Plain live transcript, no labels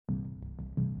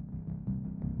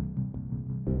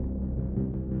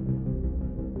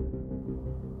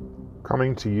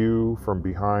Coming to you from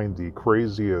behind the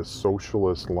craziest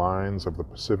socialist lines of the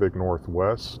Pacific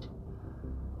Northwest,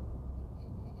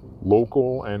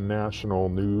 local and national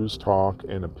news, talk,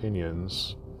 and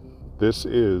opinions, this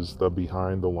is the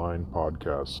Behind the Line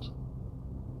podcast.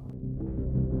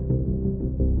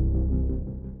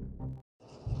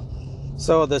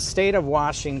 So the state of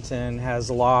Washington has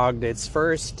logged its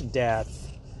first death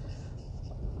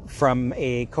from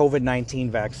a COVID-19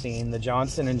 vaccine, the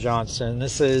Johnson & Johnson.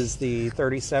 This is the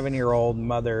 37-year-old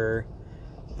mother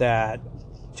that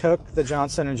took the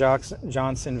Johnson &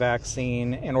 Johnson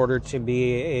vaccine in order to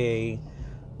be a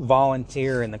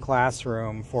volunteer in the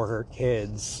classroom for her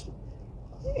kids,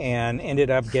 and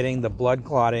ended up getting the blood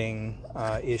clotting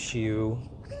issue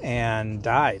and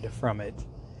died from it.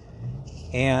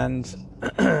 And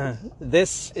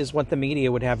this is what the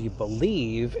media would have you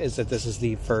believe, is that this is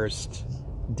the first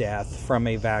death from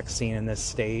a vaccine in this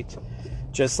state.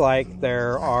 Just like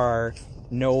there are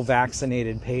no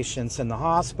vaccinated patients in the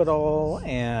hospital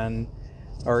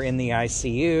or in the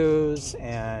ICUs,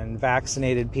 and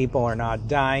vaccinated people are not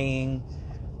dying,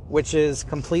 which is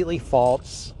completely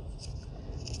false.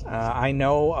 I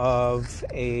know of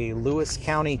a Lewis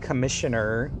County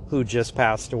commissioner who just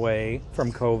passed away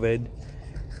from COVID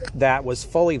that was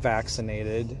fully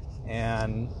vaccinated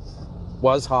and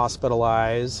was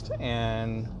hospitalized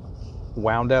and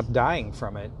wound up dying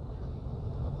from it.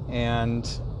 And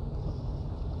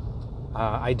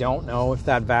I don't know if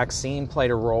that vaccine played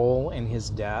a role in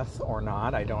his death or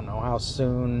not. I don't know how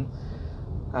soon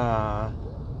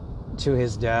to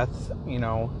his death,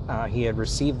 he had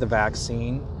received the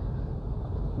vaccine.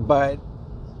 But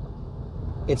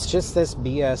it's just this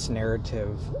BS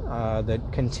narrative that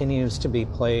continues to be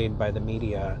played by the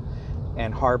media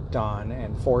and harped on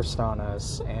and forced on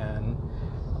us, and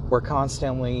we're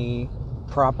constantly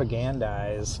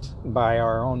propagandized by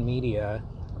our own media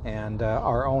and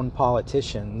our own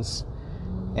politicians,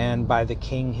 and by the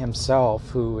king himself,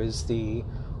 who is the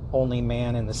only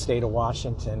man in the state of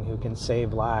Washington who can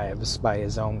save lives, by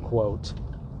his own quote.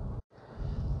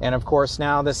 And of course,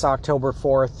 now this October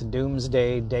 4th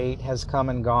doomsday date has come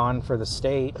and gone for the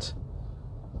state,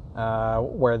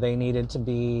 where they needed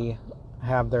to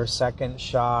have their second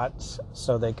shot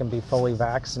so they can be fully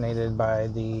vaccinated by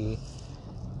the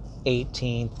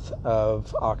 18th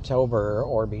of October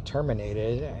or be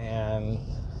terminated. And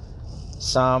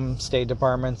some state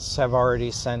departments have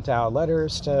already sent out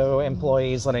letters to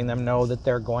employees letting them know that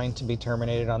they're going to be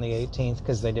terminated on the 18th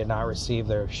because they did not receive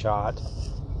their shot.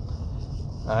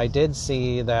 I did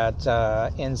see that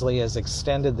Inslee has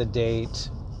extended the date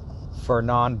for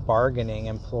non-bargaining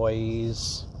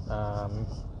employees,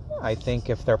 I think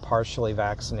if they're partially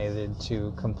vaccinated,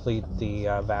 to complete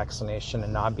the vaccination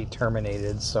and not be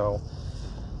terminated. So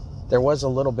there was a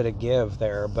little bit of give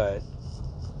there, but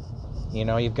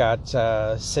you've got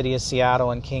City of Seattle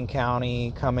and King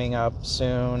County coming up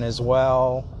soon as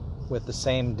well with the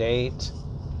same date.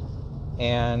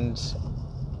 And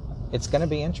it's going to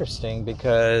be interesting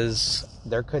because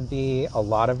there could be a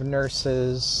lot of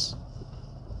nurses,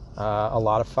 a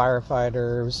lot of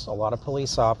firefighters, a lot of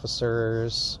police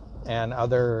officers, and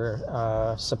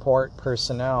other support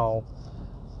personnel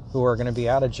who are going to be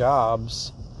out of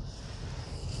jobs.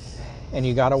 And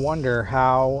you got to wonder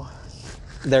how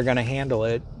they're going to handle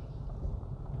it.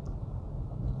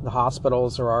 The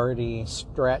hospitals are already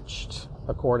stretched,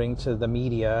 according to the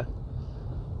media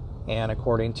and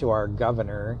according to our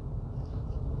governor.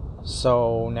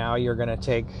 So now you're going to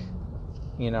take,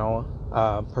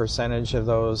 a percentage of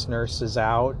those nurses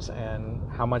out, and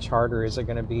how much harder is it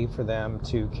going to be for them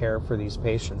to care for these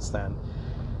patients then?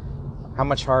 How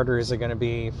much harder is it going to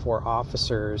be for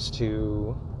officers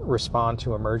to respond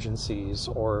to emergencies,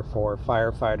 or for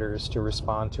firefighters to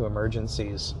respond to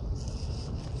emergencies?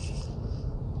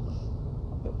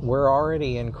 We're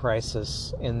already in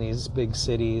crisis in these big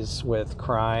cities with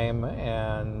crime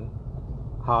and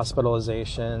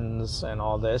hospitalizations and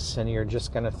all this, and you're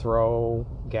just going to throw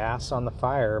gas on the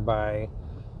fire by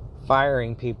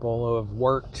firing people who have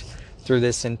worked through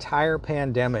this entire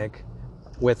pandemic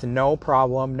with no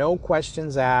problem, no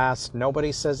questions asked,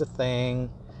 nobody says a thing,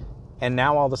 and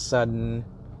now all of a sudden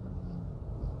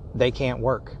they can't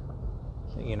work,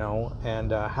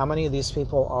 and how many of these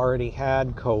people already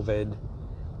had COVID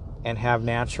and have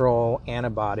natural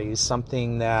antibodies,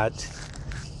 something that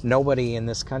nobody in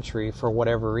this country, for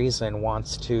whatever reason,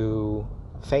 wants to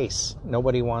face.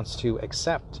 Nobody wants to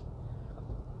accept.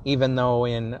 Even though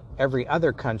in every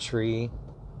other country,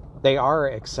 they are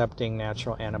accepting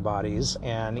natural antibodies.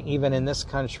 And even in this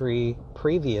country,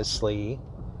 previously,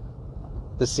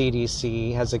 the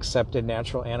CDC has accepted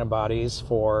natural antibodies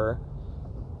for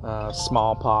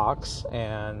smallpox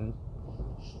and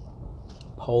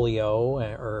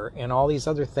polio and all these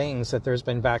other things that there's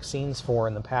been vaccines for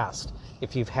in the past.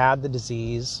 If you've had the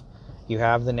disease, you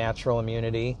have the natural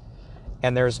immunity,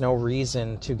 and there's no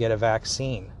reason to get a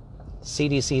vaccine.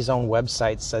 CDC's own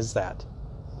website says that.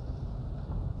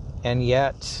 And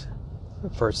yet,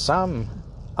 for some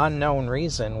unknown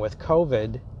reason with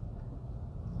COVID,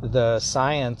 the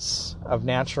science of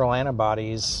natural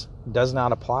antibodies does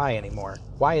not apply anymore.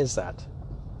 Why is that?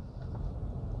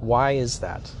 Why is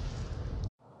that?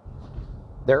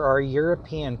 There are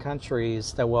European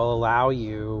countries that will allow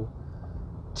you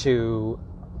to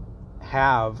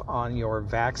have on your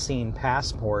vaccine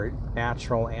passport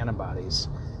natural antibodies.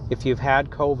 If you've had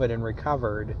COVID and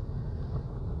recovered,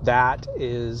 that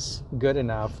is good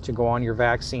enough to go on your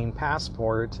vaccine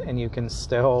passport, and you can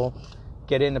still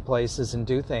get into places and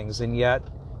do things. And yet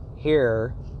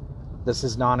here, this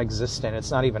is non-existent.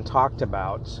 It's not even talked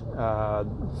about.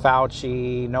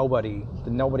 Fauci,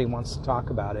 nobody wants to talk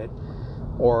about it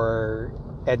or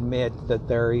admit that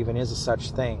there even is a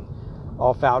such thing.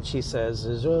 All Fauci says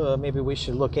is, maybe we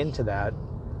should look into that.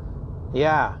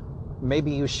 Yeah,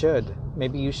 maybe you should.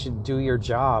 Maybe you should do your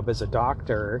job as a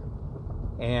doctor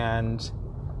and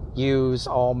use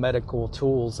all medical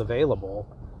tools available.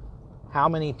 How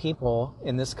many people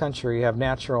in this country have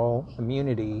natural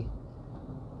immunity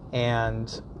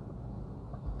and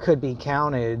could be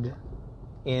counted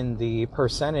in the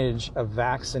percentage of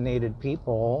vaccinated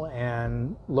people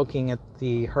and looking at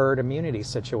the herd immunity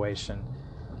situation?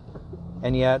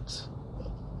 And yet,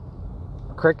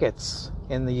 crickets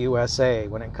in the USA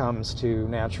when it comes to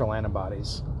natural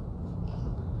antibodies.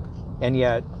 And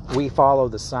yet, we follow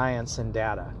the science and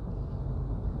data.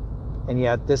 And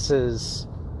yet, this is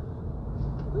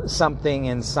something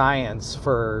in science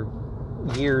for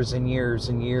years and years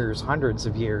and years, hundreds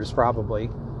of years probably,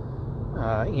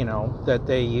 that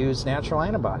they use natural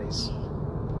antibodies.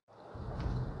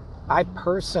 I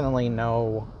personally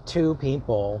know 2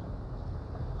 people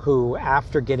who,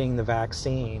 after getting the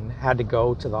vaccine, had to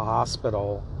go to the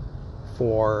hospital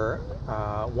for,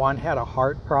 one had a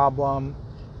heart problem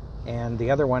and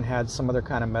the other one had some other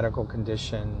kind of medical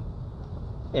condition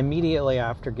immediately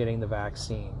after getting the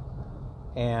vaccine.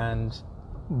 And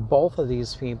both of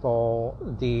these people,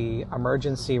 the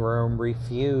emergency room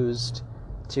refused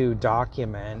to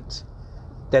document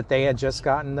that they had just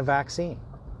gotten the vaccine.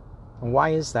 And why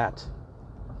is that?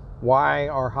 Why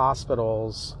are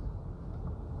hospitals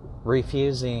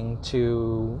refusing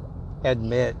to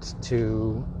admit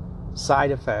to side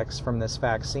effects from this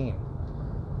vaccine?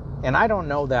 And I don't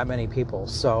know that many people,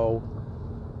 so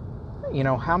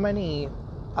how many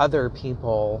other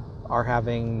people are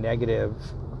having negative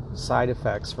side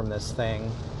effects from this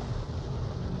thing?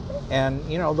 And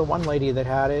the one lady that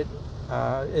had it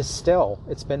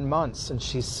it's been months and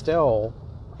she's still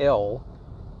ill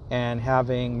and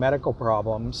having medical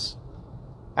problems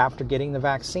after getting the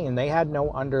vaccine. They had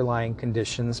no underlying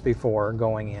conditions before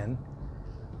going in.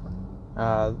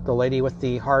 The lady with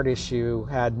the heart issue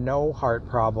had no heart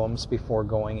problems before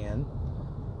going in.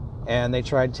 And they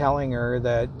tried telling her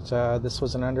that this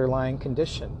was an underlying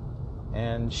condition.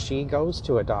 And she goes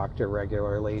to a doctor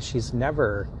regularly. She's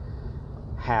never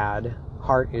had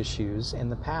heart issues in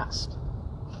the past.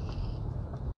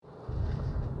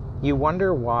 You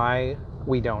wonder why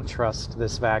we don't trust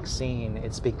this vaccine.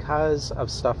 It's because of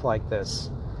stuff like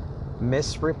this.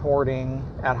 Misreporting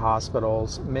at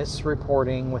hospitals,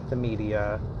 misreporting with the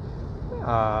media.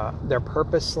 They're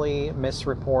purposely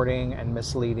misreporting and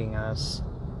misleading us.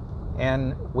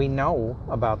 And we know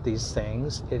about these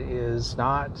things. It is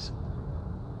not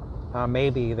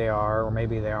maybe they are or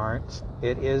maybe they aren't.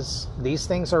 It is, these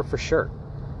things are for sure.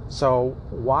 So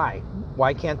why?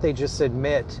 Why can't they just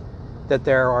admit that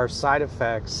there are side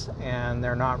effects and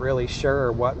they're not really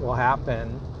sure what will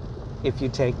happen if you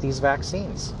take these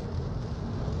vaccines?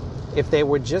 If they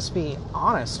would just be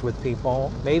honest with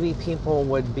people, maybe people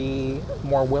would be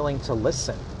more willing to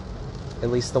listen, at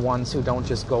least the ones who don't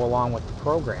just go along with the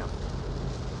program.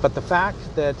 But the fact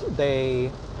that they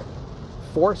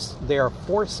are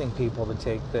forcing people to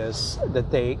take this, that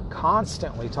they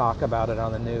constantly talk about it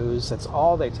on the news, that's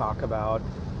all they talk about,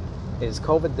 is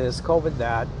COVID this, COVID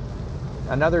that,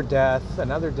 another death,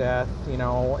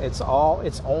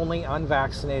 it's only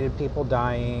unvaccinated people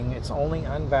dying, it's only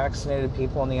unvaccinated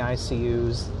people in the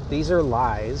ICUs. These are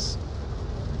lies,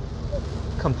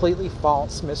 completely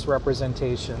false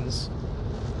misrepresentations.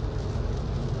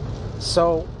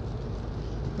 So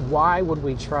why would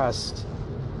we trust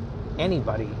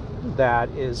anybody that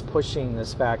is pushing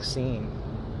this vaccine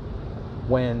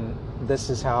when this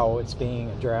is how it's being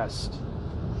addressed?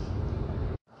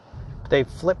 They've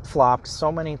flip-flopped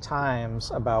so many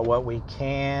times about what we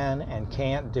can and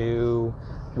can't do,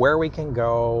 where we can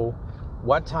go,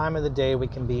 what time of the day we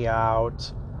can be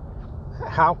out,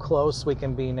 how close we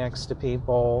can be next to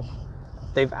people.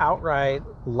 They've outright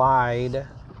lied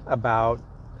about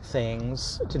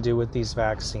things to do with these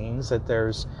vaccines, that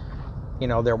they're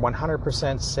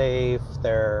 100% safe,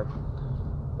 they're,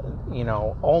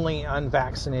 only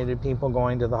unvaccinated people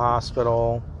going to the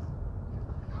hospital.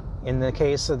 In the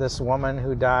case of this woman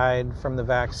who died from the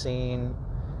vaccine,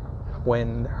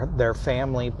 when their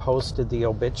family posted the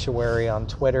obituary on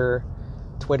Twitter,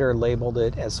 Twitter labeled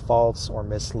it as false or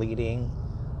misleading.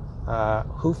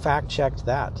 Who fact-checked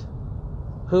that?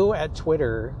 Who at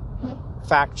Twitter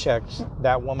fact-checked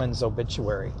that woman's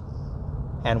obituary?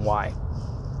 And why?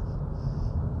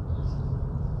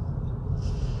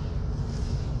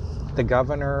 The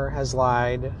governor has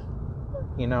lied,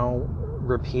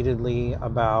 repeatedly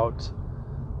about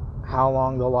how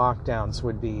long the lockdowns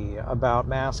would be, about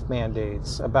mask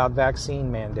mandates, about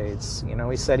vaccine mandates.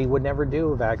 He said he would never do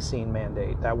a vaccine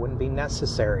mandate. That wouldn't be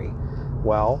necessary.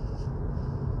 Well,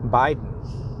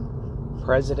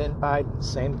 President Biden,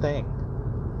 same thing.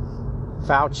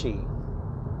 Fauci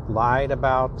lied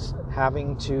about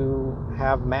having to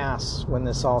have masks when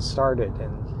this all started,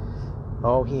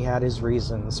 and he had his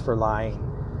reasons for lying.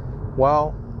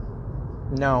 Well,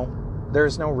 no,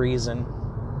 there's no reason.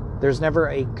 There's never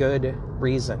a good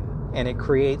reason, and it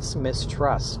creates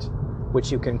mistrust,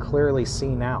 which you can clearly see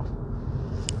now.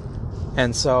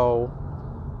 And so,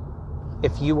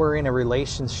 if you were in a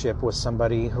relationship with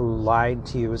somebody who lied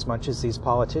to you as much as these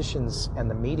politicians and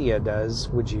the media does,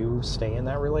 would you stay in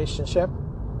that relationship?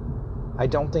 I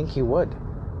don't think you would.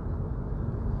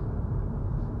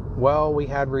 Well, we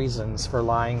had reasons for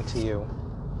lying to you.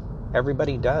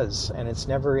 Everybody does, and it's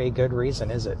never a good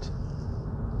reason, is it?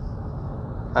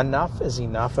 Enough is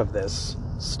enough of this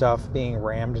stuff being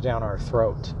rammed down our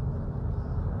throat.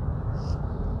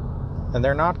 And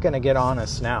they're not going to get on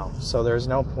us now, so there's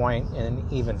no point in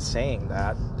even saying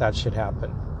that should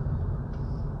happen.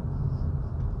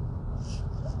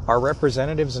 Our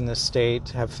representatives in this state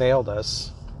have failed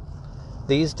us.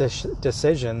 These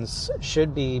decisions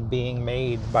should be being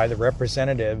made by the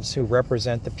representatives who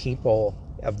represent the people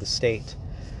of the state,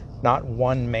 not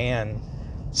one man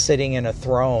sitting in a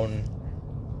throne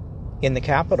in the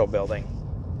Capitol building.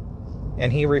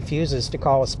 And he refuses to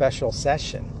call a special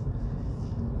session.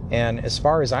 And as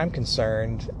far as I'm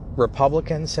concerned,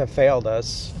 Republicans have failed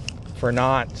us for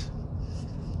not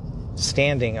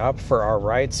standing up for our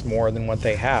rights more than what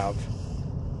they have.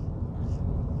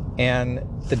 And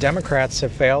the Democrats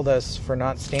have failed us for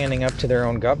not standing up to their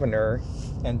own governor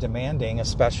and demanding a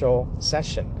special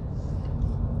session.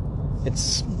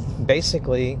 It's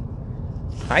basically,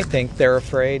 I think they're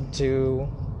afraid to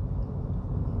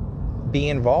be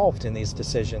involved in these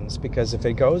decisions, because if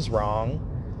it goes wrong,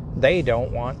 they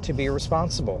don't want to be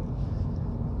responsible.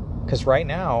 Because right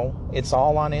now, it's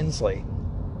all on Inslee.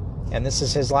 And this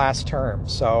is his last term.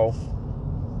 So,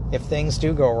 if things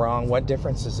do go wrong, what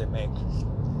difference does it make?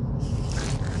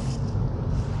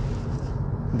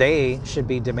 They should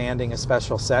be demanding a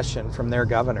special session from their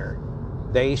governor.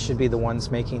 They should be the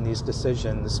ones making these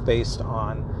decisions based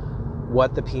on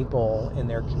what the people in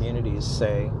their communities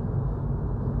say.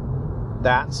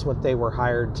 That's what they were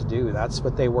hired to do. That's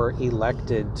what they were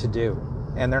elected to do.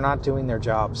 And they're not doing their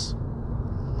jobs.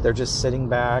 They're just sitting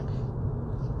back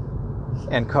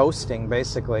and coasting,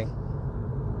 basically.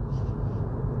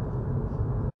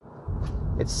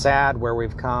 It's sad where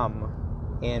we've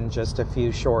come in just a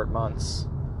few short months,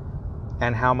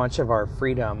 and how much of our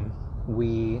freedom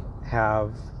we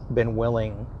have been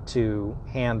willing to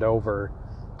hand over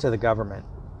to the government.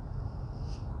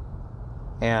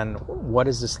 And what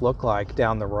does this look like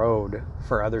down the road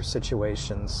for other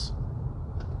situations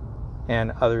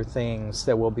and other things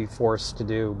that we'll be forced to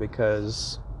do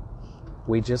because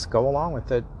we just go along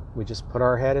with it. We just put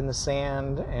our head in the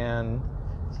sand and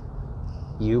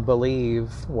you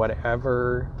believe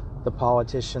whatever the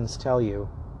politicians tell you.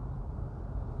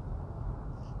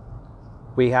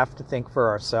 We have to think for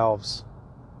ourselves.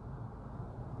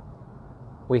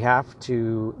 We have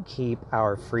to keep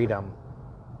our freedom.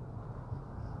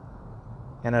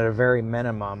 And at a very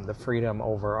minimum, the freedom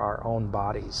over our own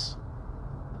bodies.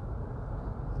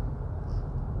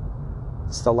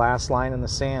 It's the last line in the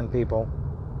sand, people.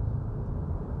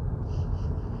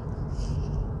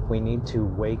 We need to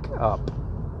wake up.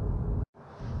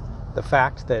 The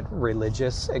fact that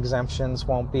religious exemptions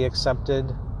won't be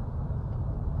accepted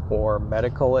or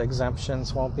medical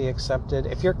exemptions won't be accepted.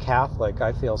 If you're Catholic,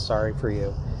 I feel sorry for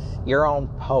you. Your own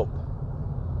Pope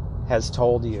has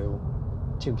told you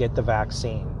to get the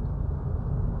vaccine.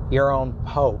 Your own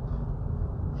Pope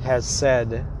has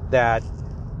said that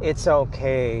it's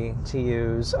okay to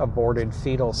use aborted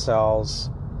fetal cells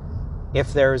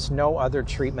if there's no other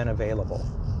treatment available.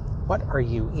 What are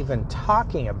you even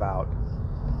talking about?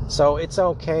 So it's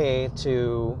okay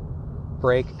to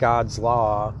break God's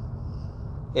law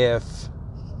if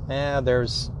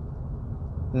there's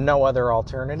no other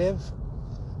alternative,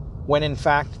 when in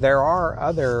fact there are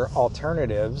other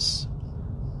alternatives,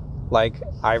 like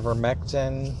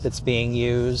ivermectin that's being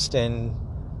used in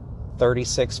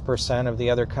 36% of the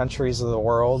other countries of the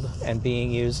world and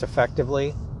being used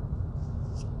effectively.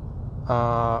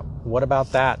 What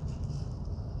about that?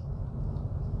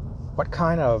 What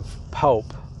kind of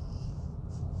Pope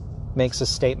makes a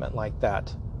statement like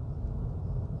that?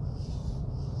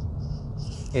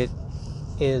 It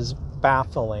is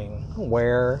baffling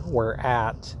where we're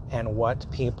at and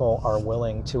what people are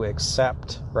willing to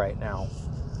accept right now.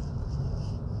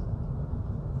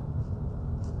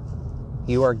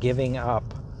 You are giving up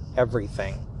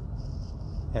everything,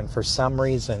 and for some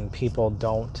reason people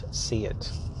don't see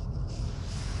it.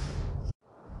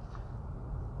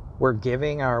 We're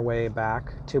giving our way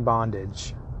back to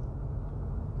bondage,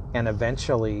 and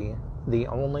eventually the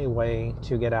only way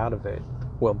to get out of it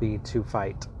will be to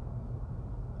fight.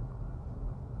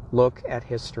 Look at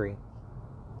history.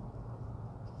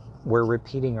 We're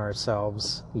repeating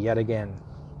ourselves yet again.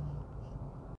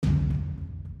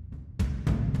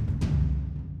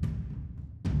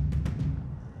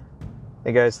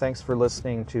 Hey guys, thanks for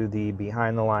listening to the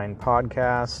Behind the Line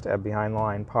podcast at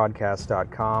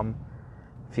behindthelinepodcast.com.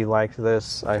 If you liked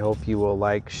this, I hope you will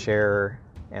like, share,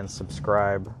 and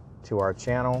subscribe to our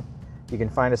channel. You can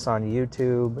find us on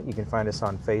YouTube. You can find us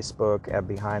on Facebook at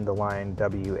Behind the Line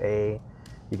WA.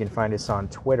 You can find us on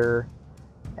Twitter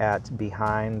at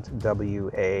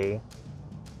BehindWA.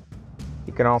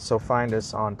 You can also find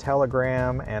us on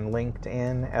Telegram and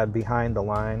LinkedIn at Behind the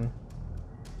Line.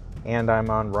 And I'm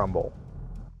on Rumble.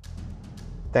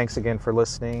 Thanks again for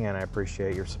listening, and I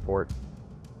appreciate your support.